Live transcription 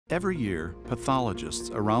Every year, pathologists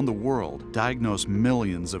around the world diagnose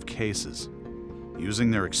millions of cases.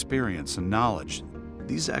 Using their experience and knowledge,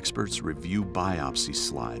 these experts review biopsy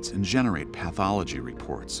slides and generate pathology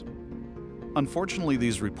reports. Unfortunately,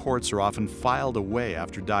 these reports are often filed away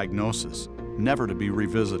after diagnosis, never to be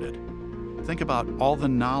revisited. Think about all the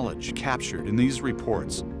knowledge captured in these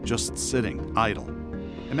reports just sitting idle.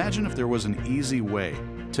 Imagine if there was an easy way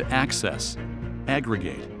to access,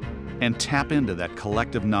 aggregate, and tap into that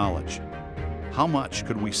collective knowledge. How much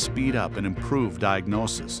could we speed up and improve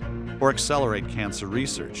diagnosis or accelerate cancer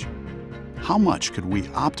research? How much could we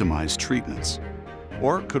optimize treatments?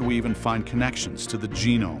 Or could we even find connections to the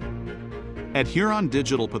genome? At Huron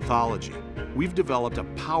Digital Pathology, we've developed a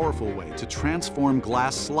powerful way to transform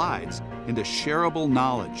glass slides into shareable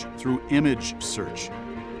knowledge through image search,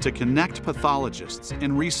 to connect pathologists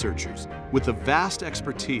and researchers with the vast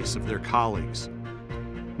expertise of their colleagues.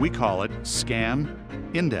 We call it Scan,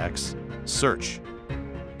 Index, Search.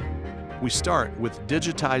 We start with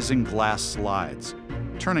digitizing glass slides,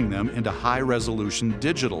 turning them into high-resolution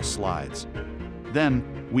digital slides.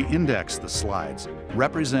 Then we index the slides,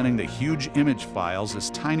 representing the huge image files as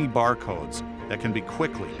tiny barcodes that can be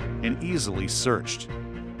quickly and easily searched.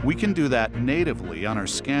 We can do that natively on our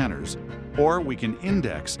scanners, or we can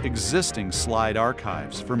index existing slide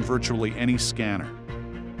archives from virtually any scanner.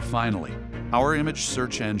 Finally, our image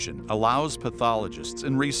search engine allows pathologists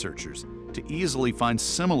and researchers to easily find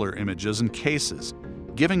similar images and cases,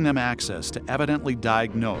 giving them access to evidently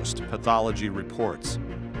diagnosed pathology reports,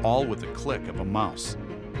 all with the click of a mouse.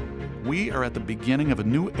 We are at the beginning of a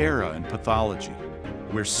new era in pathology,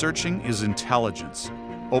 where searching is intelligence,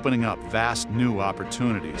 opening up vast new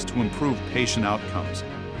opportunities to improve patient outcomes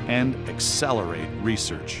and accelerate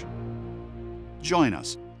research. Join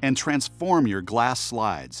us and transform your glass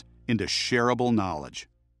slides into shareable knowledge.